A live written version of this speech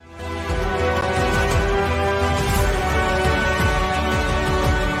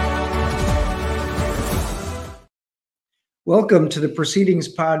Welcome to the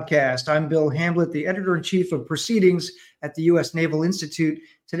Proceedings Podcast. I'm Bill Hamblet, the Editor-in-Chief of Proceedings at the U.S. Naval Institute.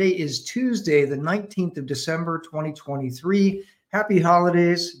 Today is Tuesday, the 19th of December, 2023. Happy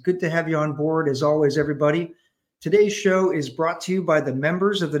holidays. Good to have you on board, as always, everybody. Today's show is brought to you by the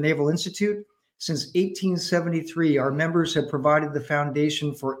members of the Naval Institute. Since 1873, our members have provided the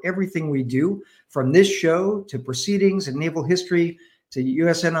foundation for everything we do, from this show to proceedings and naval history to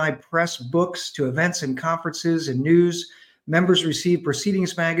USNI press books to events and conferences and news. Members receive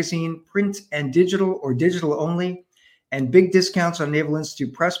Proceedings Magazine, print and digital or digital only, and big discounts on Naval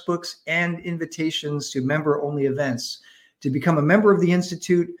Institute press books and invitations to member-only events. To become a member of the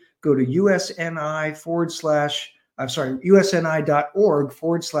Institute, go to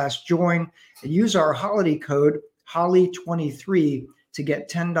usni.org/join and use our holiday code HOLLY23 to get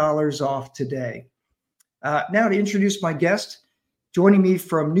 $10 off today. Now to introduce my guest. Joining me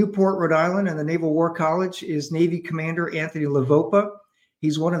from Newport, Rhode Island and the Naval War College is Navy Commander Anthony LaVopa.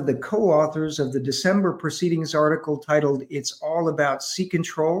 He's one of the co-authors of the December Proceedings article titled "It's All About Sea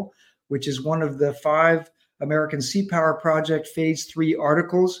Control," which is one of the 5 American Sea Power Project Phase 3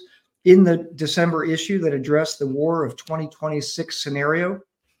 articles in the December issue that address the War of 2026 scenario.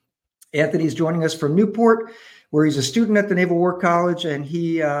 Anthony's joining us from Newport, where he's a student at the Naval War College, and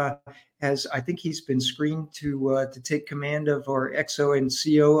he I think he's been screened to take command of, or XO and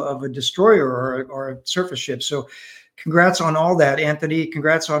CO of, a destroyer or a surface ship. So congrats on all that, Anthony.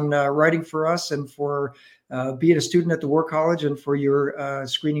 Congrats on writing for us and for being a student at the War College and for your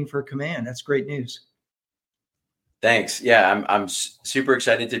screening for command. That's great news. Thanks. Yeah, I'm super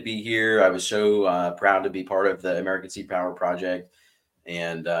excited to be here. I was so proud to be part of the American Sea Power Project.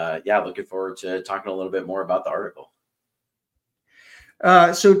 And looking forward to talking a little bit more about the article.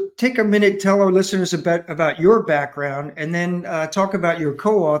 So take a minute, tell our listeners about your background, and then talk about your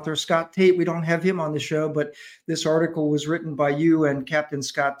co-author, Scott Tate. We don't have him on the show, but this article was written by you and Captain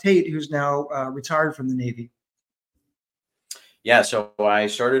Scott Tate, who's now retired from the Navy. Yeah, so I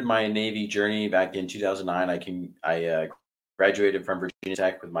started my Navy journey back in 2009. I graduated from Virginia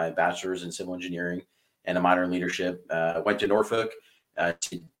Tech with my bachelor's in civil engineering and a minor in leadership. Went to Norfolk,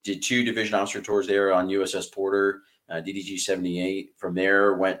 did 2 division officer tours there on USS Porter, DDG 78. From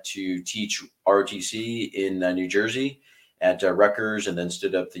there, went to teach ROTC in New Jersey at Rutgers, and then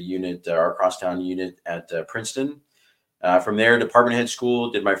stood up the unit, our crosstown unit at Princeton. From there, department head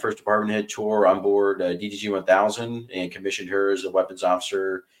school, did my first department head tour on board DDG 1000 and commissioned her as a weapons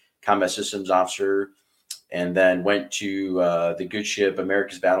officer, combat systems officer, and then went to the good ship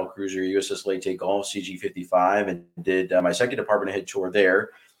America's Battle Cruiser USS Leyte Gulf CG 55 and did my second department head tour there,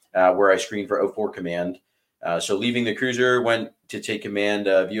 where I screened for 04 Command. So leaving the cruiser, went to take command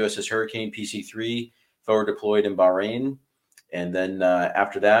of USS Hurricane PC-3, forward deployed in Bahrain. And then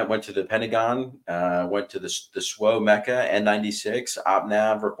after that, went to the Pentagon, went to the SWO Mecca N96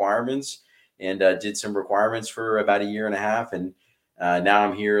 OpNav requirements, and did some requirements for about a year and a half. And now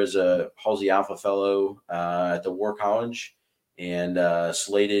I'm here as a Halsey Alpha Fellow at the War College, and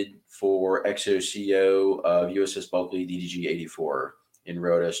slated for XOCO of USS Bulkley DDG 84 in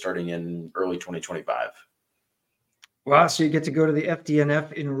Rota starting in early 2025. Wow, so you get to go to the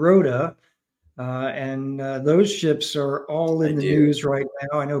FDNF in Rota, and those ships are all in the news right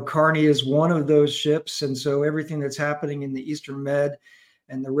now. I know Carney is one of those ships, and so everything that's happening in the Eastern Med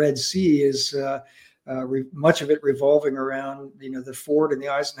and the Red Sea is much of it revolving around, the Ford and the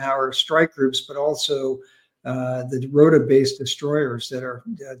Eisenhower strike groups, but also the Rota-based destroyers that are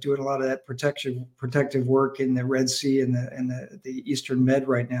doing a lot of that protective work in the Red Sea and the Eastern Med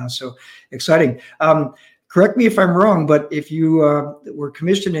right now. So exciting. Correct me if I'm wrong, but if you were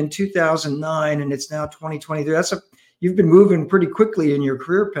commissioned in 2009 and it's now 2023, you've been moving pretty quickly in your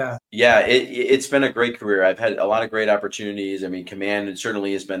career path. Yeah, it's been a great career. I've had a lot of great opportunities. I mean, command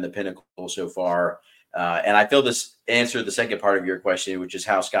certainly has been the pinnacle so far. And I feel this answered the second part of your question, which is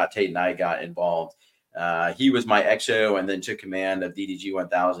how Scott Tate and I got involved. He was my XO and then took command of DDG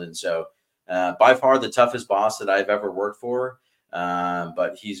 1000. So by far the toughest boss that I've ever worked for.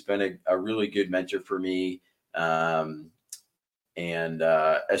 But he's been a really good mentor for me, and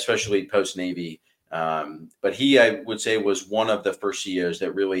especially post-Navy. But he, I would say, was one of the first CEOs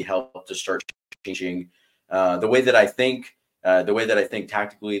that really helped to start changing the way that I think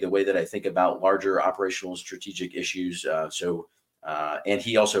tactically, the way that I think about larger operational strategic issues. And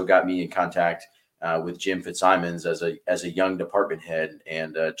he also got me in contact with Jim Fitzsimons as a young department head,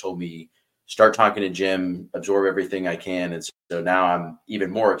 and told me, start talking to Jim, absorb everything I can. And so now I'm even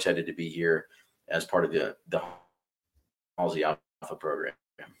more excited to be here as part of the Halsey Alpha program.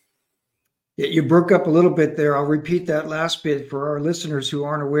 Yeah, you broke up a little bit there. I'll repeat that last bit for our listeners who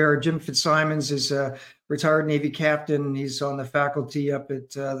aren't aware. Jim Fitzsimons is retired Navy captain. He's on the faculty up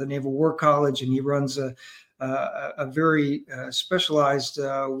at the Naval War College, and he runs a very specialized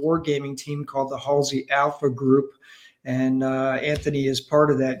wargaming team called the Halsey Alpha Group. And Anthony is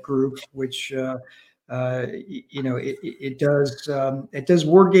part of that group, which it does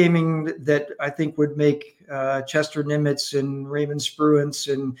wargaming that I think would make Chester Nimitz and Raymond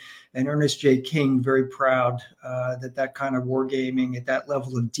Spruance and Ernest J. King very proud that kind of wargaming at that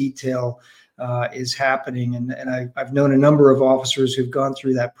level of detail is happening. And I've known a number of officers who've gone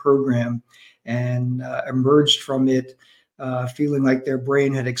through that program and emerged from it feeling like their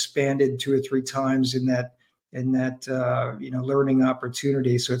brain had expanded 2 or 3 times in that learning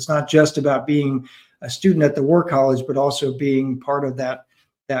opportunity. So it's not just about being a student at the War College, but also being part of that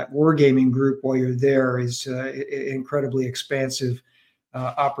wargaming group while you're there is an incredibly expansive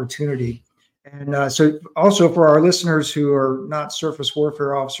opportunity. And so also for our listeners who are not surface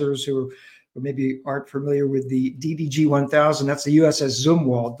warfare officers who maybe aren't familiar with the DDG 1000, that's the USS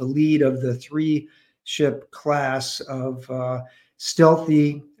Zumwalt, the lead of the 3-ship class of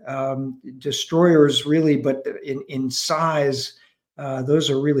stealthy destroyers, really, but in size, those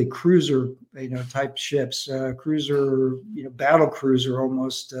are really cruiser, type ships, cruiser, battle cruiser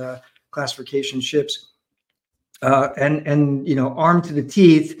almost classification ships, and armed to the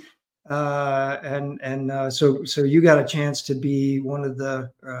teeth. So you got a chance to be one of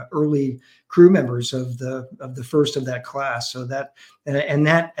the early crew members of the first of that class. So and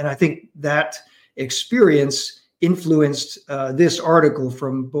I think that experience influenced this article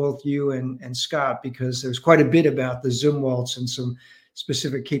from both you and Scott, because there's quite a bit about the Zumwalts and some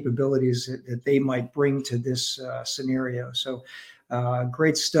specific capabilities that they might bring to this scenario. So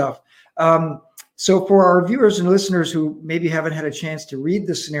great stuff. So for our viewers and listeners who maybe haven't had a chance to read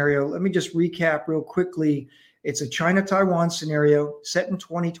the scenario, let me just recap real quickly. It's a China-Taiwan scenario set in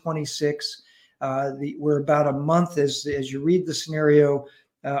 2026. We're about a month, as you read the scenario,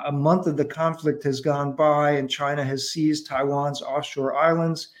 a month of the conflict has gone by, and China has seized Taiwan's offshore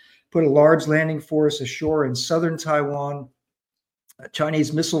islands, put a large landing force ashore in southern Taiwan.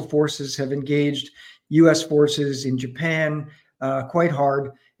 Chinese missile forces have engaged U.S. forces in Japan quite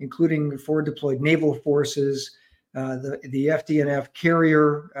hard, including forward deployed naval forces. The FDNF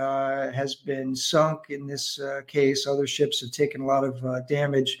carrier has been sunk in this case. Other ships have taken a lot of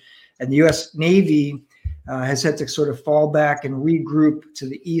damage. And the U.S. Navy has had to sort of fall back and regroup to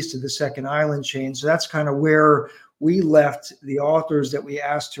the east of the second island chain. So that's kind of where we left the authors that we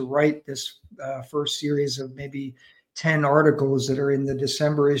asked to write this first series of maybe 10 articles that are in the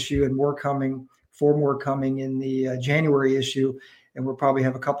December issue, and 4 more coming in the January issue. And we'll probably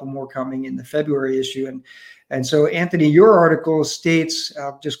have a couple more coming in the February issue. And so, Anthony, your article states,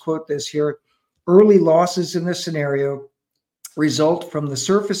 I'll just quote this here, early losses in this scenario result from the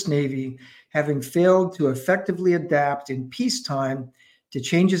surface Navy having failed to effectively adapt in peacetime to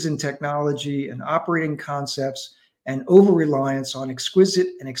changes in technology and operating concepts, and over-reliance on exquisite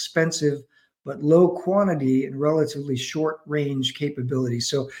and expensive but low quantity and relatively short range capabilities.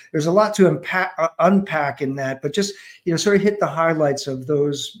 So there's a lot to unpack in that, but just sort of hit the highlights of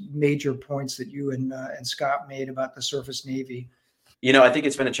those major points that you and Scott made about the surface Navy. I think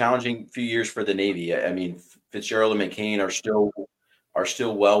it's been a challenging few years for the Navy. I mean, Fitzgerald and McCain are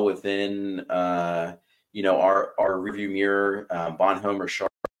still well within our review mirror. Bonhomme or Richard,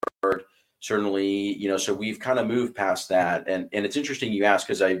 certainly, so we've kind of moved past that. And it's interesting you ask,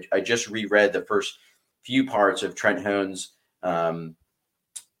 because I just reread the first few parts of Trent Hone's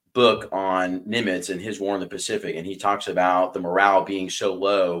book on Nimitz and his war in the Pacific. And he talks about the morale being so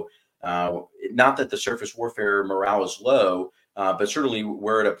low. Not that the surface warfare morale is low, but certainly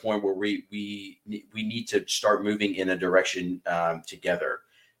we're at a point where we need to start moving in a direction together.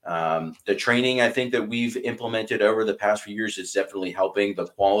 The training, I think, that we've implemented over the past few years is definitely helping. The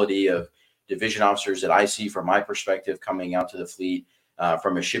quality of division officers that I see from my perspective coming out to the fleet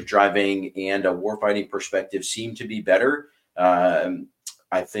from a ship driving and a warfighting perspective seem to be better.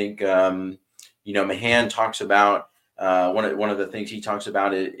 I think, Mahan talks about one of the things he talks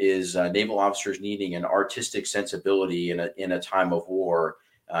about is naval officers needing an artistic sensibility in a time of war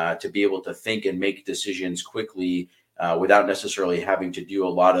to be able to think and make decisions quickly without necessarily having to do a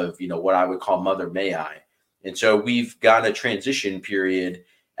lot of, what I would call mother may I. And so we've got a transition period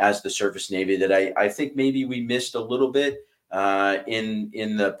as the surface Navy that I think maybe we missed a little bit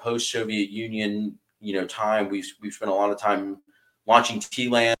in the post-Soviet Union, time. We've spent a lot of time launching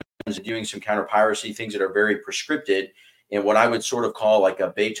TLAMs and doing some counter-piracy, things that are very prescripted, and what I would sort of call like a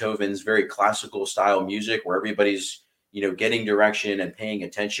Beethoven's very classical style music where everybody's, getting direction and paying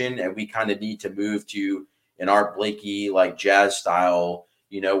attention. And we kind of need to move to an Art Blakey like jazz style,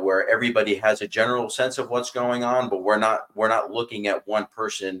 where everybody has a general sense of what's going on, but we're not looking at one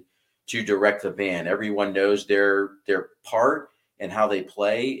person to direct the van. Everyone knows their part and how they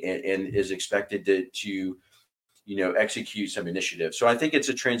play, and is expected to execute some initiative. So I think it's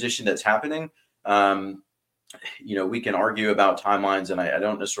a transition that's happening. We can argue about timelines, and I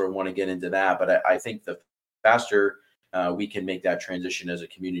don't necessarily want to get into that, but I think the faster we can make that transition as a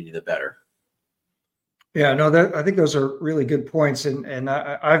community, the better. Yeah, no, I think those are really good points. And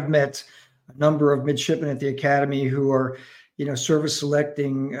I've met a number of midshipmen at the academy who are, service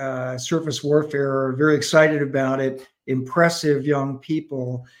selecting surface warfare, are very excited about it, impressive young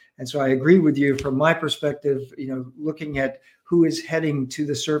people. And so I agree with you from my perspective, looking at who is heading to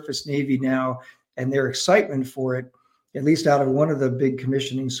the surface Navy now and their excitement for it, at least out of one of the big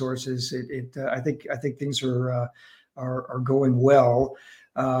commissioning sources, I think things are going well.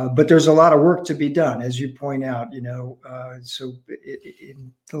 But there's a lot of work to be done, as you point out, so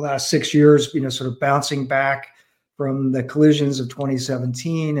in the last 6 years, sort of bouncing back from the collisions of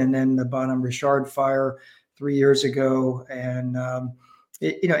 2017 and then the Bonhomme Richard fire 3 years ago. And,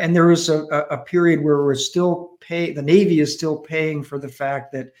 and there was a period where the Navy is still paying for the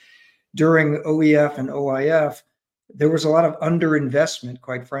fact that during OEF and OIF, there was a lot of underinvestment,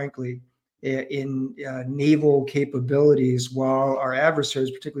 quite frankly, in naval capabilities, while our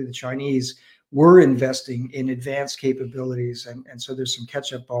adversaries, particularly the Chinese, were investing in advanced capabilities. And so there's some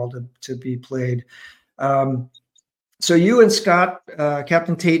catch-up ball to be played. So you and Scott,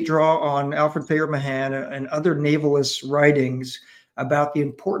 Captain Tate, draw on Alfred Thayer Mahan and other navalists' writings about the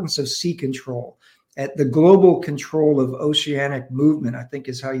importance of sea control, at the global control of oceanic movement, I think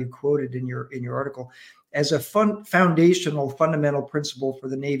is how you quoted in your article, as a fundamental principle for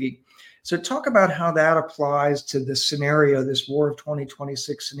the Navy. So talk about how that applies to the scenario, this War of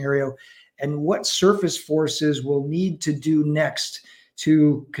 2026 scenario, and what surface forces will need to do next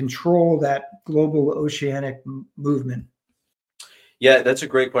to control that global oceanic movement. Yeah, that's a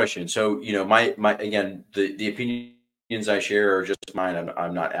great question. So, my again, the opinions I share are just mine.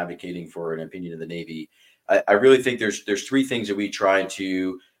 I'm not advocating for an opinion of the Navy. I really think there's three things that we try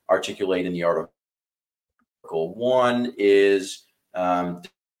to articulate in the article. One is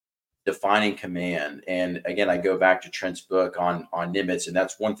defining command. And again, I go back to Trent's book on Nimitz, and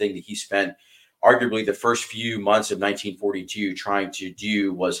that's one thing that he spent arguably the first few months of 1942 trying to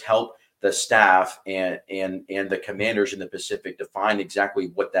do, was help the staff and the commanders in the Pacific define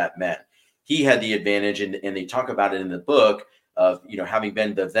exactly what that meant. He had the advantage, and they talk about it in the book, of having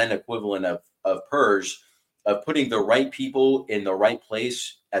been the then equivalent of PERS, of putting the right people in the right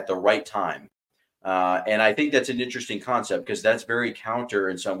place at the right time. And I think that's an interesting concept, because that's very counter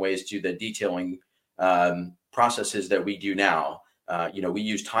in some ways to the detailing processes that we do now. We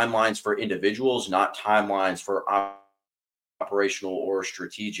use timelines for individuals, not timelines for operational or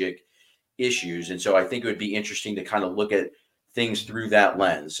strategic issues. And so I think it would be interesting to kind of look at things through that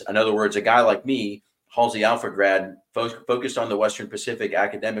lens. In other words, a guy like me, Halsey Alpha grad, focused on the Western Pacific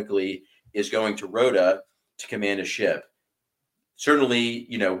academically, is going to Rota to command a ship. Certainly,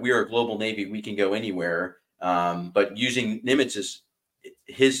 we're a global Navy, we can go anywhere. But using Nimitz's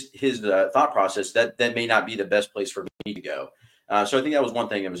his thought process, that may not be the best place for me to go. So I think that was one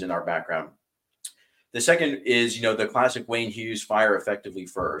thing that was in our background. The second is, the classic Wayne Hughes, fire effectively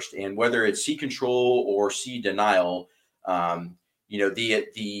first. And whether it's sea control or sea denial,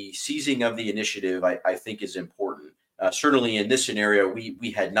 the seizing of the initiative, I think, is important. Certainly in this scenario,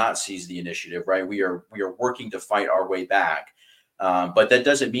 we had not seized the initiative, right? We are working to fight our way back. But that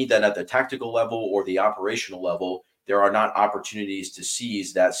doesn't mean that at the tactical level or the operational level, there are not opportunities to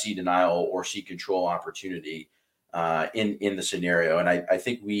seize that sea denial or sea control opportunity in the scenario. And I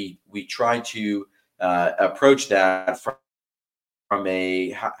think we try to approach that from a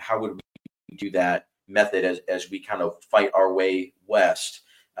how would we do that method as we kind of fight our way west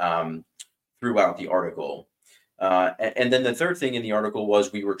throughout the article. And then the third thing in the article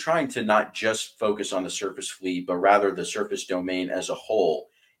was we were trying to not just focus on the surface fleet, but rather the surface domain as a whole.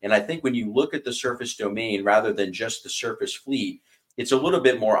 And I think when you look at the surface domain rather than just the surface fleet, it's a little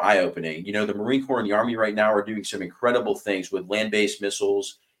bit more eye-opening. The Marine Corps and the Army right now are doing some incredible things with land-based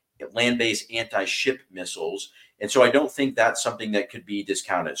missiles, land-based anti-ship missiles. And so I don't think that's something that could be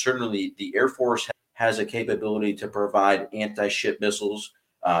discounted. Certainly the Air Force has a capability to provide anti-ship missiles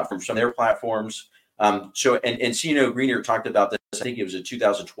from some of their platforms. So C&O Greener talked about this, I think it was a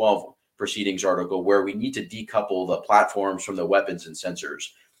 2012 proceedings article, where we need to decouple the platforms from the weapons and sensors.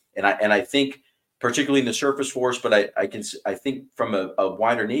 And I think particularly in the surface force, but I think from a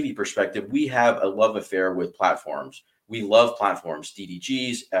wider Navy perspective, we have a love affair with platforms. We love platforms,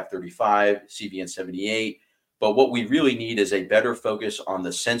 DDGs, F-35, CVN-78, But what we really need is a better focus on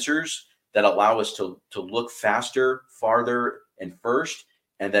the sensors that allow us to look faster, farther, and first,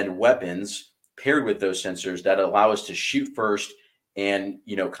 and then weapons paired with those sensors that allow us to shoot first and,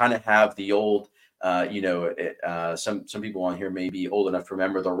 kind of have the old, some people on here may be old enough to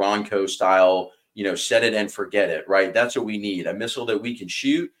remember the Ronco style, set it and forget it, right? That's what we need, a missile that we can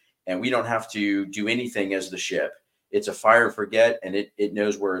shoot and we don't have to do anything as the ship. It's a fire and forget, and it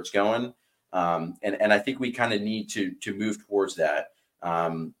knows where it's going. And I think we kind of need to move towards that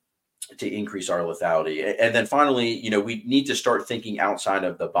to increase our lethality. And then finally, we need to start thinking outside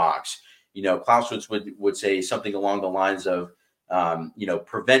of the box. Clausewitz would say something along the lines of,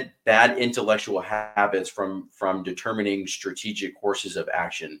 prevent bad intellectual habits from determining strategic courses of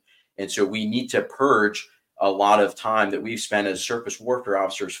action. And so we need to purge a lot of time that we've spent as surface warfare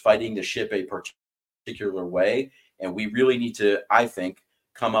officers fighting the ship a particular way. And we really need to, I think,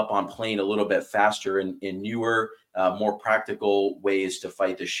 come up on plane a little bit faster in newer, more practical ways to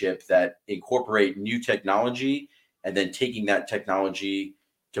fight the ship that incorporate new technology and then taking that technology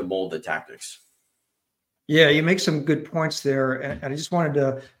to mold the tactics. Yeah, you make some good points there. And I just wanted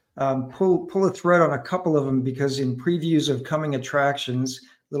to pull a thread on a couple of them, because in previews of coming attractions,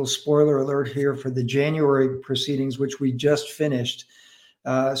 little spoiler alert here for the January proceedings, which we just finished.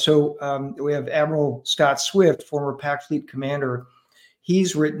 So we have Admiral Scott Swift, former Pac Fleet commander.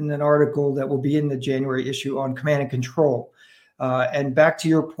 He's written an article that will be in the January issue on command and control. And back to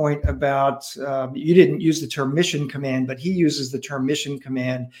your point about, you didn't use the term mission command, but he uses the term mission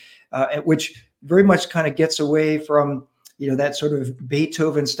command, which very much kind of gets away from, that sort of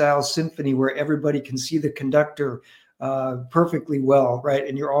Beethoven style symphony where everybody can see the conductor perfectly well, right?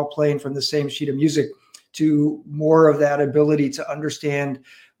 And you're all playing from the same sheet of music, to more of that ability to understand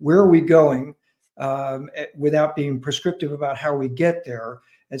where are we going without being prescriptive about how we get there.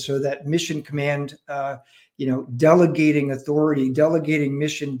 And so that mission command, delegating authority, delegating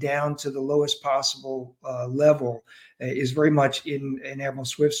mission down to the lowest possible level is very much in Admiral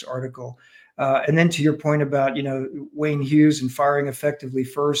Swift's article. And then to your point about, Wayne Hughes and firing effectively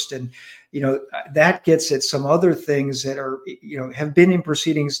first, and, that gets at some other things that are, have been in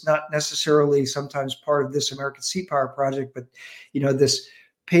proceedings, not necessarily sometimes part of this American Sea Power project, but, this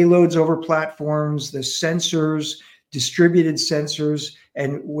payloads over platforms, the sensors, distributed sensors,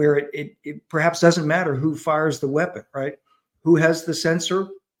 and where it perhaps doesn't matter who fires the weapon, right? Who has the sensor,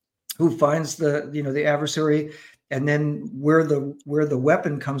 who finds the adversary, and then where the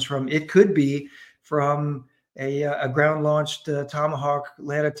weapon comes from. It could be from a ground-launched Tomahawk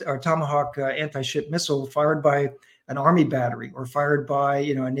anti-ship missile fired by an Army battery, or fired by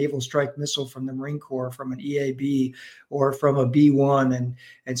a naval strike missile from the Marine Corps, from an EAB, or from a B-1,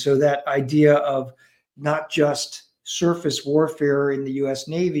 and so that idea of not just surface warfare in the U.S.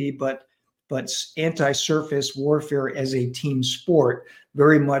 Navy, but anti-surface warfare as a team sport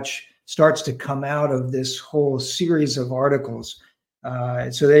very much starts to come out of this whole series of articles.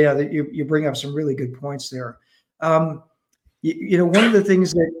 So you bring up some really good points there. One of the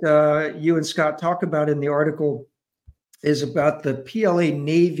things that you and Scott talk about in the article is about the PLA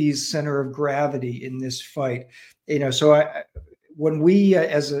Navy's center of gravity in this fight. So when we,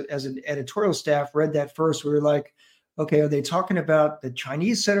 as an editorial staff, read that first, we were like, okay, are they talking about the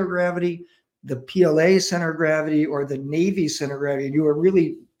Chinese center of gravity, the PLA center of gravity, or the Navy center of gravity? And you were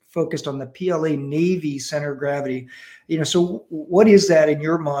really focused on the PLA Navy center of gravity. So what is that in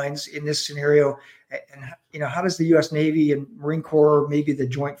your minds in this scenario? And, how does the U.S. Navy and Marine Corps, maybe the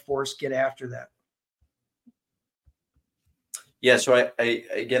Joint Force, get after that? Yeah, so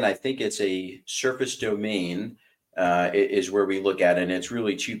I think it's a surface domain is where we look at it, and it's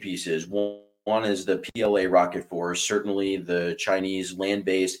really two pieces. One is the PLA rocket force. Certainly the Chinese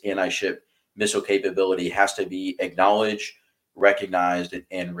land-based anti-ship missile capability has to be acknowledged, recognized,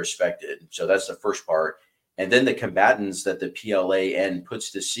 and respected. So that's the first part. And then the combatants that the PLAN puts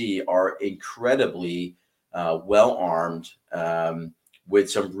to sea are incredibly well armed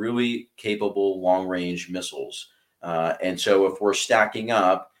with some really capable long-range missiles. And so if we're stacking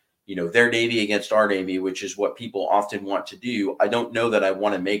up, their Navy against our Navy, which is what people often want to do, I don't know that I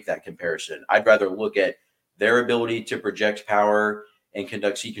want to make that comparison. I'd rather look at their ability to project power and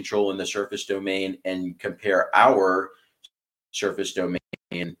conduct sea control in the surface domain and compare our surface domain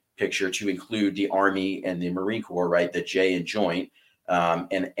picture to include the Army and the Marine Corps, right? The J and Joint.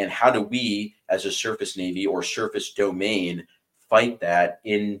 And how do we, as a surface Navy or surface domain, fight that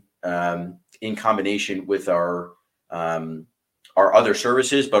in combination with our other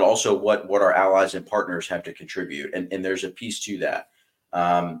services, but also what our allies and partners have to contribute. And there's a piece to that.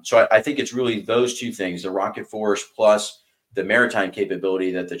 So I think it's really those two things, the rocket force plus the maritime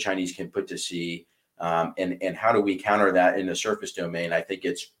capability that the Chinese can put to sea, And how do we counter that in the surface domain? I think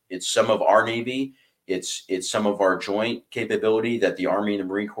it's some of our Navy, it's some of our joint capability that the Army and the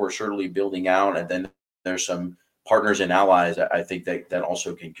Marine Corps are certainly building out, and then there's some partners and allies I think that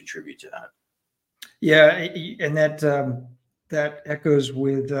also can contribute to that. Yeah, and that echoes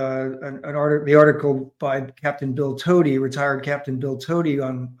with the article by Captain Bill Tody, retired Captain Bill Tody,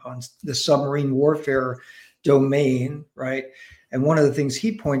 on the submarine warfare domain, right? And one of the things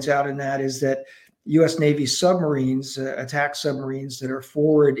he points out in that is that U.S. Navy submarines, attack submarines that are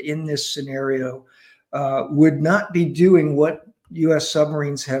forward in this scenario, would not be doing what U.S.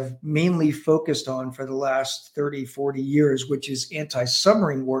 submarines have mainly focused on for the last 30, 40 years, which is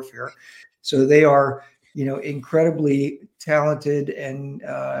anti-submarine warfare. So they are, incredibly talented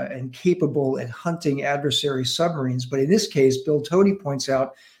and capable at hunting adversary submarines. But in this case, Bill Tody points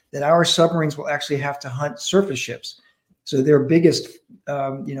out that our submarines will actually have to hunt surface ships. So their biggest,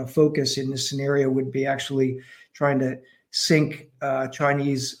 focus in this scenario would be actually trying to sink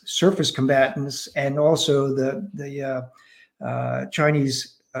Chinese surface combatants, and also the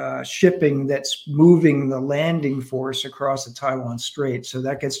Chinese shipping that's moving the landing force across the Taiwan Strait. So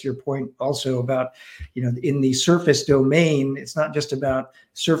that gets to your point also about, in the surface domain, it's not just about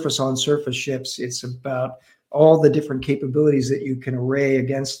surface on surface ships. It's about all the different capabilities that you can array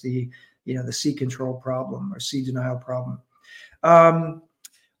against the sea control problem or sea denial problem.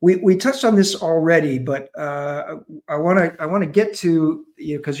 We touched on this already, but I want to get to,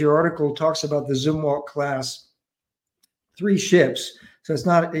 because your article talks about the Zumwalt class 3 ships. So it's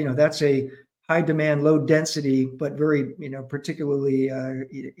not, that's a high demand, low density, but very, particularly,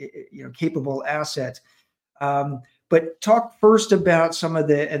 capable asset. But talk first about some of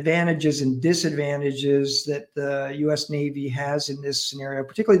the advantages and disadvantages that the U.S. Navy has in this scenario,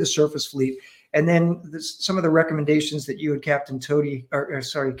 particularly the surface fleet, and then some of the recommendations that you and Captain Tate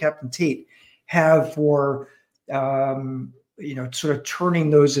have for, sort of turning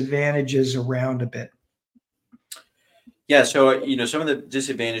those advantages around a bit. Yeah, so some of the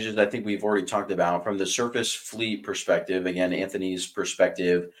disadvantages I think we've already talked about from the surface fleet perspective. Again, Anthony's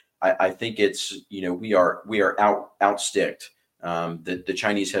perspective, I think it's we are outsticked. The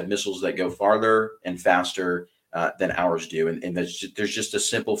Chinese have missiles that go farther and faster than ours do, and there's just a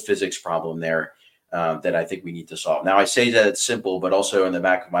simple physics problem there that I think we need to solve. Now, I say that it's simple, but also in the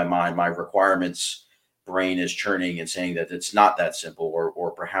back of my mind, my requirements brain is churning and saying that it's not that simple,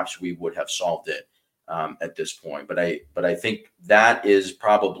 or perhaps we would have solved it at this point. But I think that is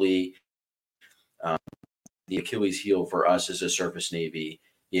probably the Achilles heel for us as a surface Navy,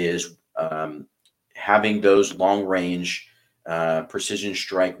 is having those long range precision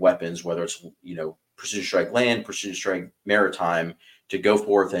strike weapons, whether it's precision strike land, precision strike maritime, to go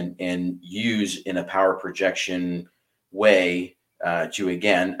forth and use in a power projection way to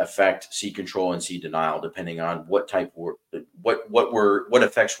again affect sea control and sea denial, depending on what effects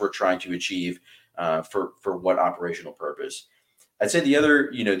we're trying to achieve for what operational purpose. I'd say the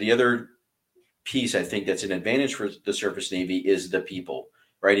other piece I think that's an advantage for the surface Navy is the people,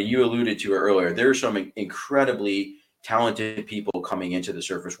 right? And you alluded to it earlier. There are some incredibly talented people coming into the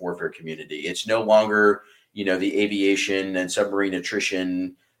surface warfare community. It's no longer, the aviation and submarine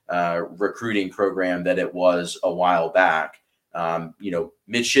attrition recruiting program that it was a while back.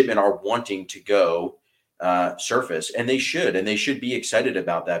 Midshipmen are wanting to go surface, and they should be excited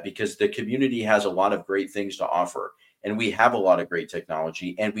about that, because the community has a lot of great things to offer, and we have a lot of great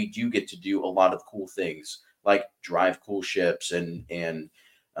technology, and we do get to do a lot of cool things like drive cool ships and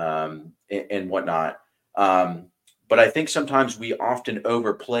whatnot. But I think sometimes we often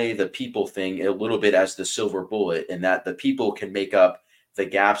overplay the people thing a little bit as the silver bullet, in that the people can make up the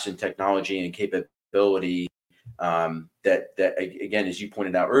gaps in technology and capability that again, as you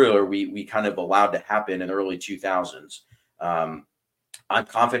pointed out earlier, we kind of allowed to happen in the early 2000s. I'm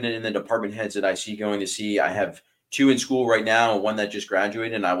confident in the department heads that I see going to sea. I have 2 in school right now, and 1 that just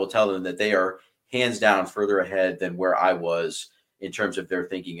graduated, and I will tell them that they are hands down further ahead than where I was in terms of their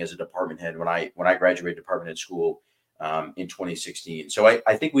thinking as a department head when I graduated department head school in 2016. So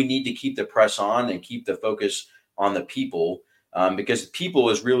I think we need to keep the press on and keep the focus on the people, because people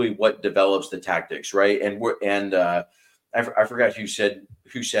is really what develops the tactics, right? And I forgot who said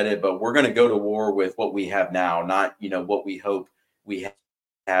it, but we're going to go to war with what we have now, not what we hope we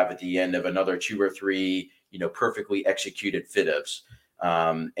have at the end of another 2 or 3 perfectly executed FIDFs.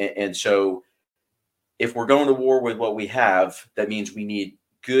 And so if we're going to war with what we have, that means we need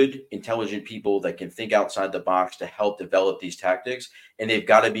good, intelligent people that can think outside the box to help develop these tactics, and they've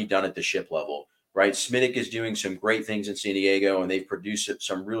got to be done at the ship level, right? SMITIC is doing some great things in San Diego, and they've produced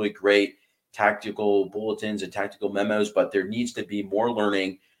some really great tactical bulletins and tactical memos, but there needs to be more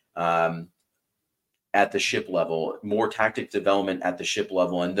learning at the ship level, more tactic development at the ship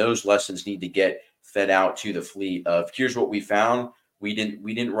level, and those lessons need to get fed out to the fleet of, here's what we found. We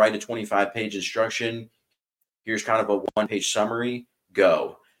didn't write a 25-page instruction. Here's kind of a one-page summary.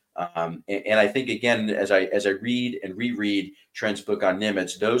 Go. And I think, again, as I read and reread Trent's book on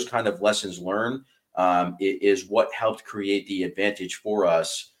Nimitz, those kind of lessons learned is what helped create the advantage for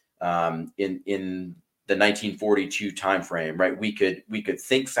us in the 1942 timeframe. Right, we could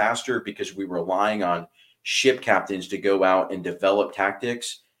think faster because we were relying on ship captains to go out and develop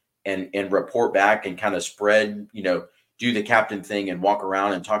tactics and report back and kind of spread, do the captain thing and walk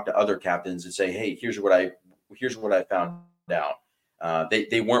around and talk to other captains and say, hey, here's what I found out.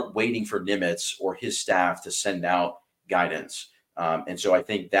 They weren't waiting for Nimitz or his staff to send out guidance. And so I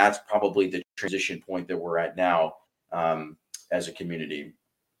think that's probably the transition point that we're at now as a community.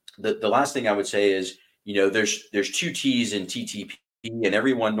 The last thing I would say is, there's two T's in TTP, and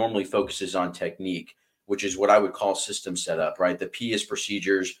everyone normally focuses on technique, which is what I would call system setup, right? The P is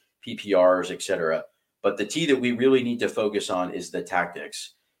procedures, PPRs, et cetera. But the T that we really need to focus on is the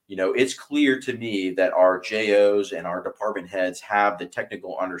tactics. It's clear to me that our JOs and our department heads have the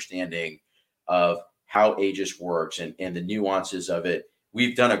technical understanding of how Aegis works and the nuances of it.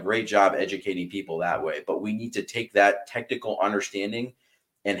 We've done a great job educating people that way, but we need to take that technical understanding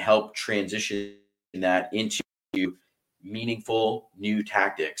and help transition that into meaningful new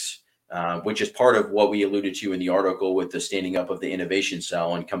tactics, which is part of what we alluded to in the article with the standing up of the innovation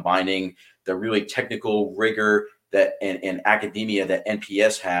cell and combining the really technical rigor that and academia that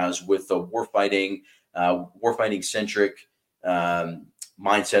NPS has with the warfighting centric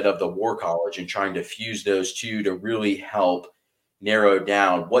mindset of the War College, and trying to fuse those two to really help narrow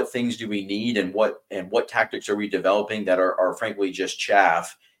down what things do we need and what tactics are we developing that are frankly just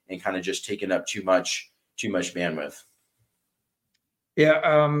chaff and kind of just taking up too much bandwidth.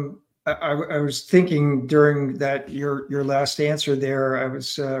 Yeah, I was thinking during that your last answer there, I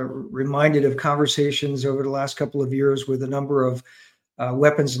was reminded of conversations over the last couple of years with a number of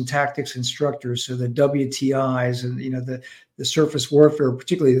weapons and tactics instructors, so the WTIs and the surface warfare,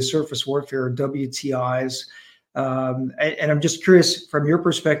 particularly the surface warfare WTIs. And I'm just curious from your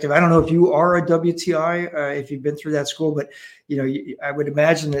perspective. I don't know if you are a WTI, if you've been through that school, but I would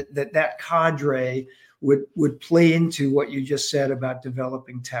imagine that cadre would play into what you just said about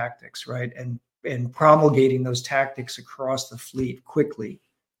developing tactics, right? And promulgating those tactics across the fleet quickly.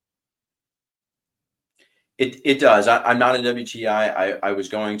 It does. I'm not a WTI. I was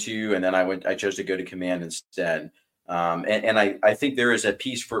going to, and then I chose to go to command instead. And I think there is a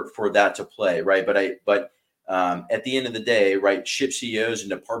piece for that to play, right? But at the end of the day, right, ship CEOs and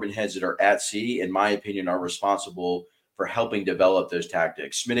department heads that are at sea, in my opinion, are responsible for helping develop those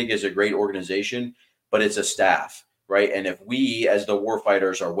tactics. SMINIG is a great organization, but it's a staff, right? And if we, as the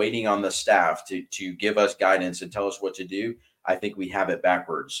warfighters, are waiting on the staff to give us guidance and tell us what to do, I think we have it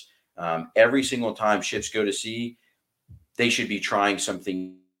backwards. Every single time ships go to sea, they should be trying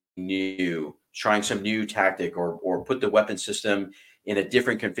something new, trying some new tactic, or put the weapon system in a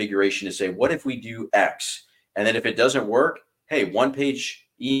different configuration to say, what if we do X? And then if it doesn't work, hey, one-page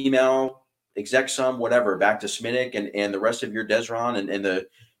email, exec sum, whatever, back to SMINIC and the rest of your Desron and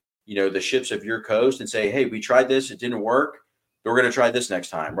the ships of your coast, and say, hey, we tried this, it didn't work, we're going to try this next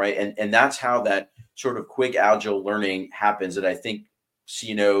time, right? And that's how that sort of quick, agile learning happens, that I think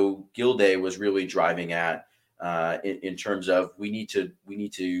Gilday was really driving at in terms of we need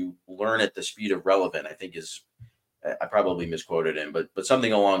to learn at the speed of relevant. I think I probably misquoted him, but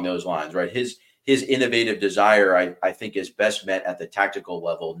something along those lines, right? His innovative desire, I think, is best met at the tactical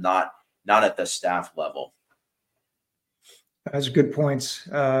level, not at the staff level. That's good points.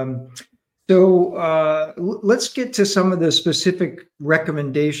 So let's get to some of the specific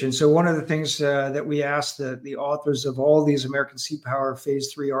recommendations. So one of the things that we asked the authors of all these American Sea Power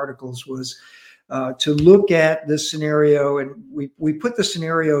Phase 3 articles was to look at this scenario, and we put the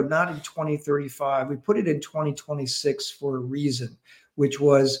scenario not in 2035, we put it in 2026 for a reason, which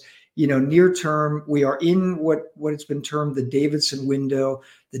was, near term, we are in what it's been termed the Davidson window,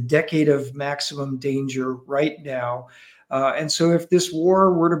 the decade of maximum danger right now. And so if this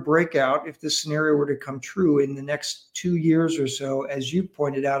war were to break out, if this scenario were to come true in the next 2 years or so, as you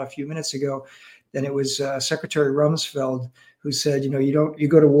pointed out a few minutes ago, then it was Secretary Rumsfeld who said, you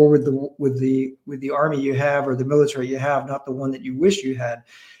go to war with the army you have or the military you have, not the one that you wish you had.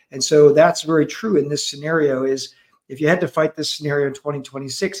 And so that's very true in this scenario. Is if you had to fight this scenario in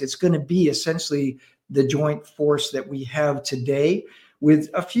 2026, it's going to be essentially the joint force that we have today, with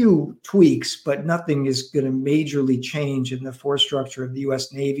a few tweaks, but nothing is going to majorly change in the force structure of the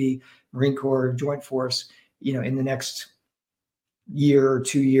U.S. Navy, Marine Corps, Joint Force, in the next year or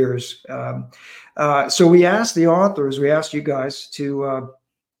 2 years. So we asked the authors, we asked you guys to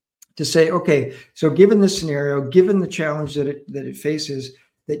say, okay, so given this scenario, given the challenge that it faces,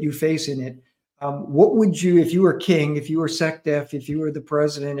 that you face in it, what would you, if you were king, if you were SecDef, if you were the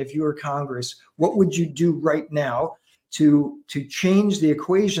president, if you were Congress, what would you do right now to change the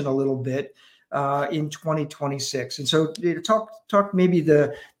equation a little bit in 2026? And so talk maybe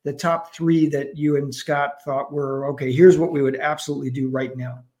the top three that you and Scott thought were, okay, here's what we would absolutely do right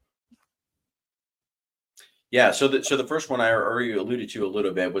now. Yeah, so the first one I already alluded to a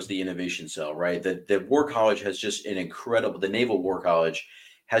little bit was the innovation cell, right? The War College has just an incredible, the Naval War College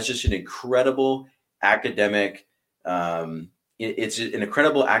has just an incredible academic, it's an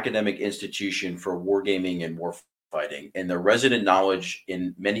incredible academic institution for wargaming and war fighting. And the resident knowledge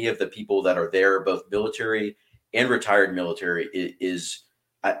in many of the people that are there, both military and retired military, is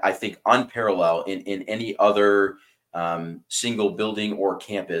I think unparalleled in any other single building or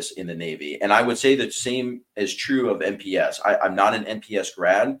campus in the Navy. And I would say the same is true of NPS. I'm not an NPS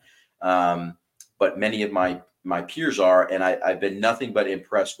grad, but many of my peers are, and I've been nothing but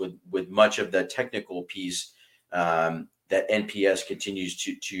impressed with much of the technical piece that NPS continues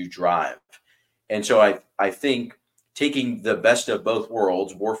to drive. And so I think taking the best of both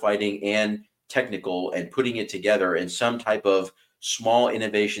worlds, warfighting and technical, and putting it together in some type of small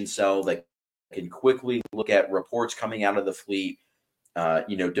innovation cell that can quickly look at reports coming out of the fleet,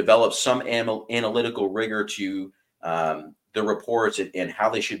 develop some analytical rigor to the reports and how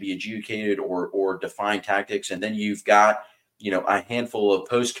they should be adjudicated or define tactics. And then you've got, a handful of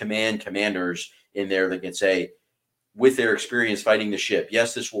post-command commanders in there that can say, with their experience fighting the ship,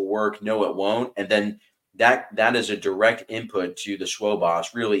 yes, this will work. No, it won't. And then that is a direct input to the SWO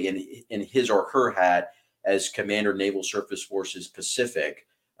boss, really in his or her hat as Commander Naval Surface Forces Pacific,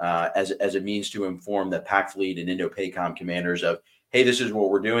 as a means to inform the PAC Fleet and Indo-PACOM commanders of, hey, this is what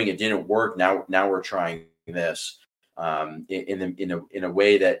we're doing. It didn't work. Now we're trying this in a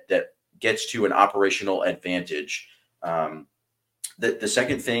way that gets to an operational advantage. The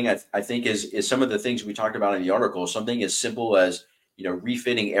second thing I think is some of the things we talked about in the article. Something as simple as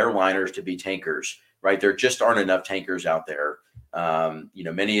refitting airliners to be tankers. Right, there just aren't enough tankers out there.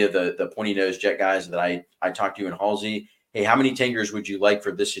 Many of the pointy nose jet guys that I talked to in Halsey, hey, how many tankers would you like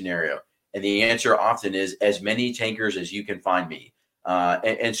for this scenario? And the answer often is as many tankers as you can find me.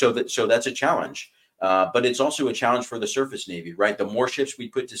 So that's a challenge. But it's also a challenge for the surface Navy, right? The more ships we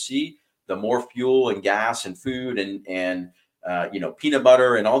put to sea, the more fuel and gas and food and peanut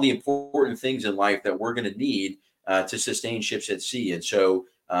butter and all the important things in life that we're going to need to sustain ships at sea. And so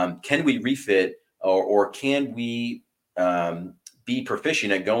can we refit or can we be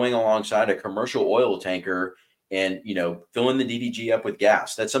proficient at going alongside a commercial oil tanker and, filling the DDG up with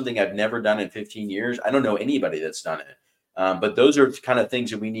gas? That's something I've never done in 15 years. I don't know anybody that's done it. But those are kind of things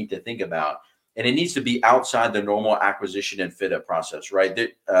that we need to think about. And it needs to be outside the normal acquisition and fit up process, right?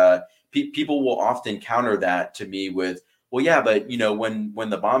 People will often counter that to me with, well, yeah, but, when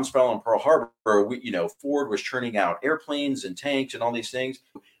the bombs fell on Pearl Harbor, Ford was churning out airplanes and tanks and all these things,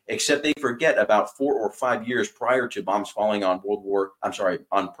 except they forget about 4 or 5 years prior to bombs falling on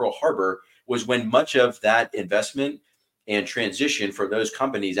on Pearl Harbor was when much of that investment and transition for those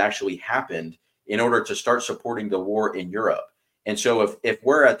companies actually happened in order to start supporting the war in Europe. And so if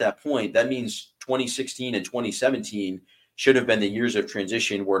we're at that point, that means 2016 and 2017 should have been the years of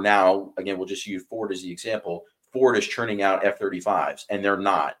transition where now, again, we'll just use Ford as the example. Ford is churning out F-35s and they're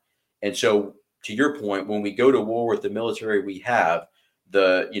not. And so to your point, when we go to war with the military we have,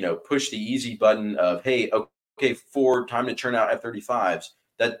 push the easy button of, hey, okay, Ford, time to turn out F-35s.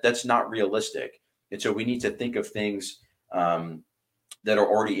 That's not realistic. And so we need to think of things that are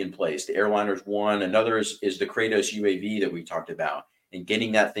already in place. The airliner's one. Another is the Kratos UAV that we talked about, and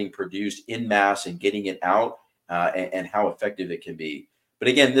getting that thing produced in mass and getting it out and how effective it can be. But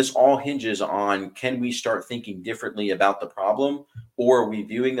again, this all hinges on, can we start thinking differently about the problem, or are we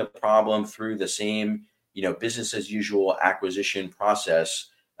viewing the problem through the same business as usual acquisition process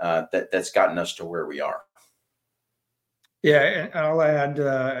that's gotten us to where we are? Yeah, and I'll add,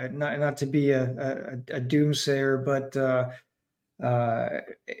 not to be a doomsayer, but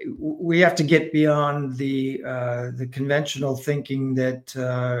we have to get beyond the conventional thinking that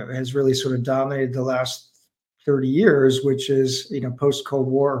has really sort of dominated the last 30 years, which is post-Cold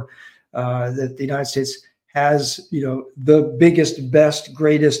War, that the United States has the biggest, best,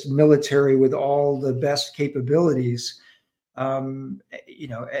 greatest military with all the best capabilities. And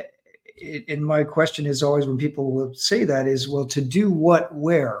my question is always, when people will say that, is, well, to do what,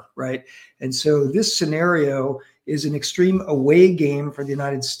 where, right? And so this scenario is an extreme away game for the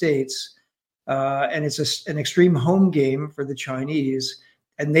United States, and it's an extreme home game for the Chinese.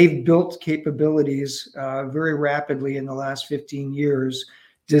 And they've built capabilities very rapidly in the last 15 years,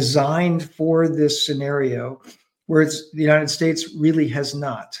 designed for this scenario, whereas the United States really has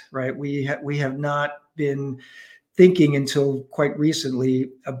not, right? We have not been thinking until quite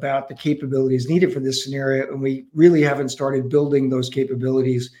recently about the capabilities needed for this scenario, and we really haven't started building those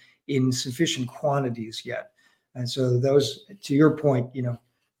capabilities in sufficient quantities yet. And so those, to your point,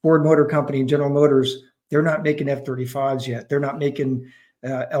 Ford Motor Company and General Motors, they're not making F-35s yet. They're not making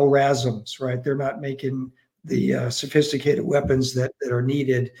LRASMs, right? They're not making the sophisticated weapons that are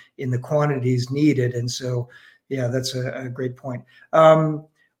needed in the quantities needed. And so, yeah, that's a great point.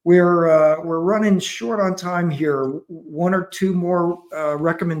 We're running short on time here. One or two more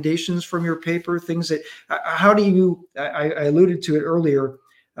recommendations from your paper, things that, how do you, I alluded to it earlier,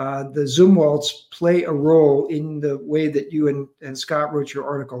 the Zumwalts play a role in the way that you and Scott wrote your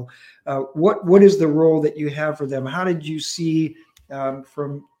article. What is the role that you have for them? How did you see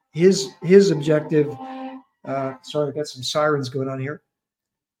from his objective? Sorry, I've got some sirens going on here.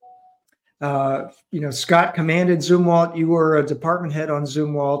 Scott commanded Zumwalt. You were a department head on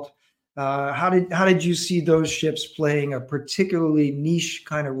Zumwalt. How did you see those ships playing a particularly niche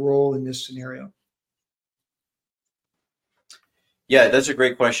kind of role in this scenario? Yeah, that's a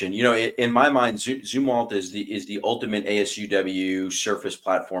great question. In my mind, Zumwalt is the ultimate ASUW surface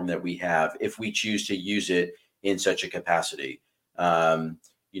platform that we have if we choose to use it in such a capacity.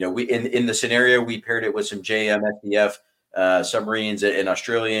 We in the scenario we paired it with some JMSDF submarines. An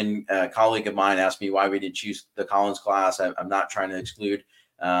Australian colleague of mine asked me why we didn't choose the Collins class. I'm not trying to exclude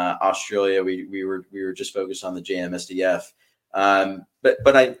Australia. We were just focused on the JMSDF.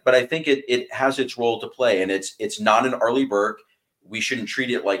 But I think it has its role to play, and it's not an Arleigh Burke. We shouldn't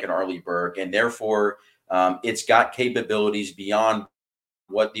treat it like an Arleigh Burke, and therefore it's got capabilities beyond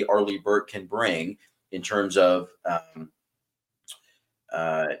what the Arleigh Burke can bring in terms of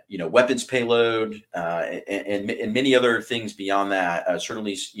weapons payload and many other things beyond that.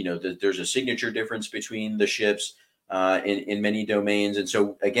 Certainly, there's a signature difference between the ships in many domains, and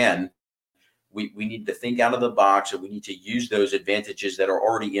so again, we need to think out of the box, and we need to use those advantages that are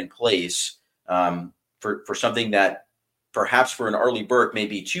already in place for something that perhaps for an Arleigh Burke may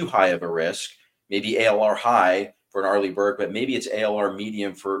be too high of a risk, maybe ALR high for an Arleigh Burke, but maybe it's ALR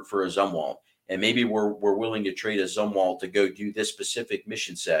medium for a Zumwalt. And maybe we're willing to trade a Zumwalt to go do this specific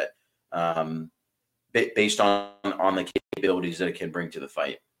mission set based on the capabilities that it can bring to the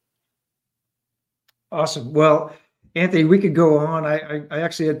fight. Awesome. Well, Anthony, we could go on. I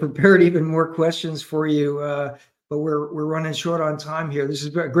actually had prepared even more questions for you, but we're running short on time here. This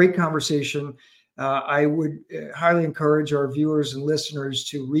is a great conversation. I would highly encourage our viewers and listeners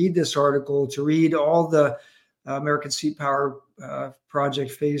to read this article, to read all the American Sea Power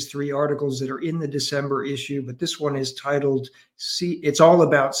Project Phase 3 articles that are in the December issue. But this one is titled It's All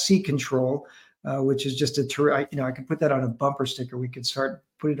About Sea Control, which is just I could put that on a bumper sticker. We could start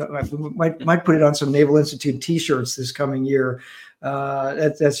put it on. We might put it on some Naval Institute T-shirts this coming year.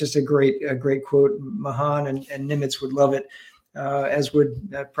 That's just a great quote. Mahan and Nimitz would love it. As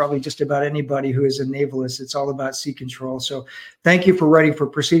would probably just about anybody who is a navalist. It's all about sea control. So thank you for writing for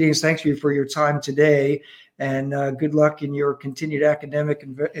Proceedings. Thank you for your time today, and good luck in your continued academic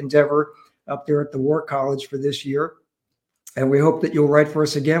endeavor up there at the War College for this year. And we hope that you'll write for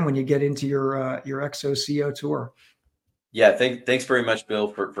us again when you get into your XOCO tour. Yeah, thanks very much, Bill,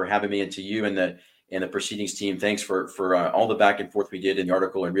 for having me, and to you and the Proceedings team. Thanks for all the back and forth we did in the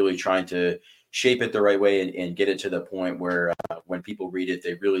article, and really trying to shape it the right way and get it to the point where when people read it,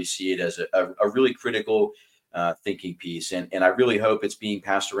 they really see it as a really critical thinking piece. And I really hope it's being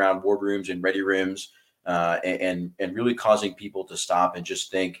passed around boardrooms and ready rooms and really causing people to stop and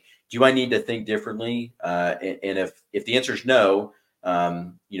just think, do I need to think differently? And if the answer is no,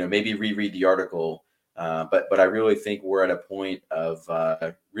 maybe reread the article. But I really think we're at a point of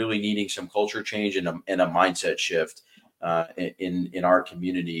really needing some culture change and a mindset shift in our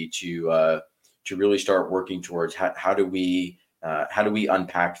community to really start working towards how do we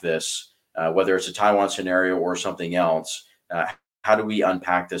unpack this, whether it's a Taiwan scenario or something else. How do we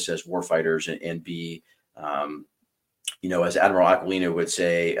unpack this as warfighters and be, as Admiral Aquilina would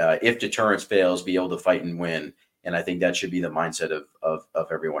say, if deterrence fails, be able to fight and win. And I think that should be the mindset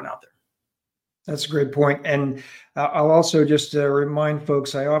of everyone out there. That's a great point. And I'll also just remind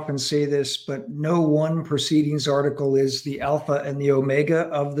folks, I often say this, but no one Proceedings article is the alpha and the omega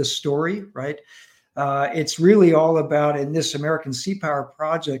of the story, right? It's really all about, and this American Sea Power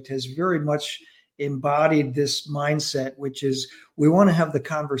Project has very much embodied this mindset, which is we want to have the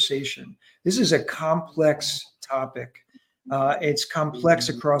conversation. This is a complex topic. It's complex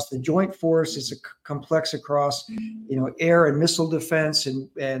across the joint force. It's complex across, air and missile defense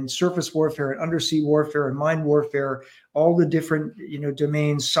and surface warfare and undersea warfare and mine warfare, all the different,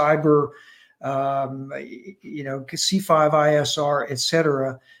 domains, cyber, C5ISR, et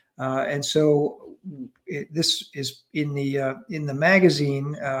cetera. And so this is in the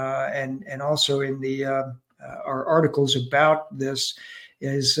magazine and also in our articles about this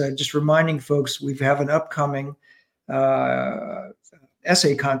is just reminding folks we have an upcoming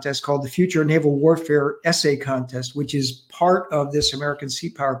essay contest called the Future Naval Warfare Essay Contest, which is part of this American Sea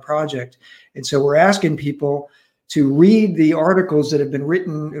Power project. And so we're asking people to read the articles that have been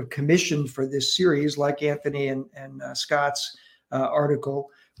written, commissioned for this series, like Anthony and Scott's article,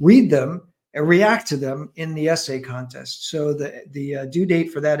 read them and react to them in the essay contest. So the due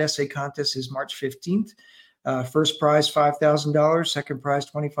date for that essay contest is March 15th. First prize, $5,000. Second prize,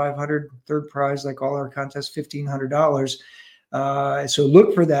 $2,500. Third prize, like all our contests, $1,500. So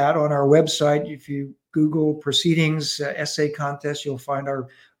look for that on our website. If you Google proceedings essay contest, you'll find our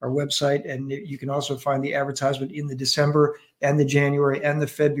website, and you can also find the advertisement in the December and the January and the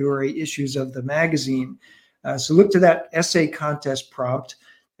February issues of the magazine. So look to that essay contest prompt,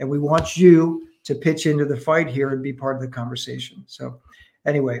 and we want you to pitch into the fight here and be part of the conversation. So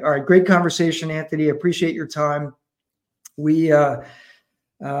anyway, all right, great conversation, Anthony. Appreciate your time. We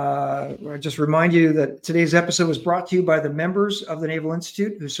just remind you that today's episode was brought to you by the members of the Naval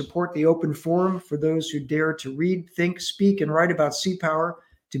Institute who support the open forum for those who dare to read, think, speak, and write about sea power.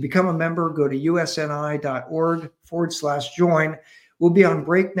 To become a member, go to usni.org/join. We'll be on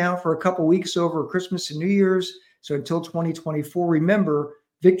break now for a couple weeks over Christmas and New Year's. So until 2024, remember,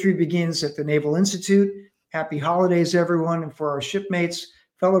 victory begins at the Naval Institute. Happy holidays, everyone. And for our shipmates,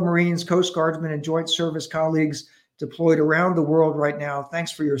 fellow Marines, Coast Guardsmen, and Joint Service colleagues deployed around the world right now,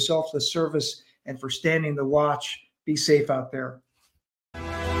 thanks for your selfless service and for standing the watch. Be safe out there.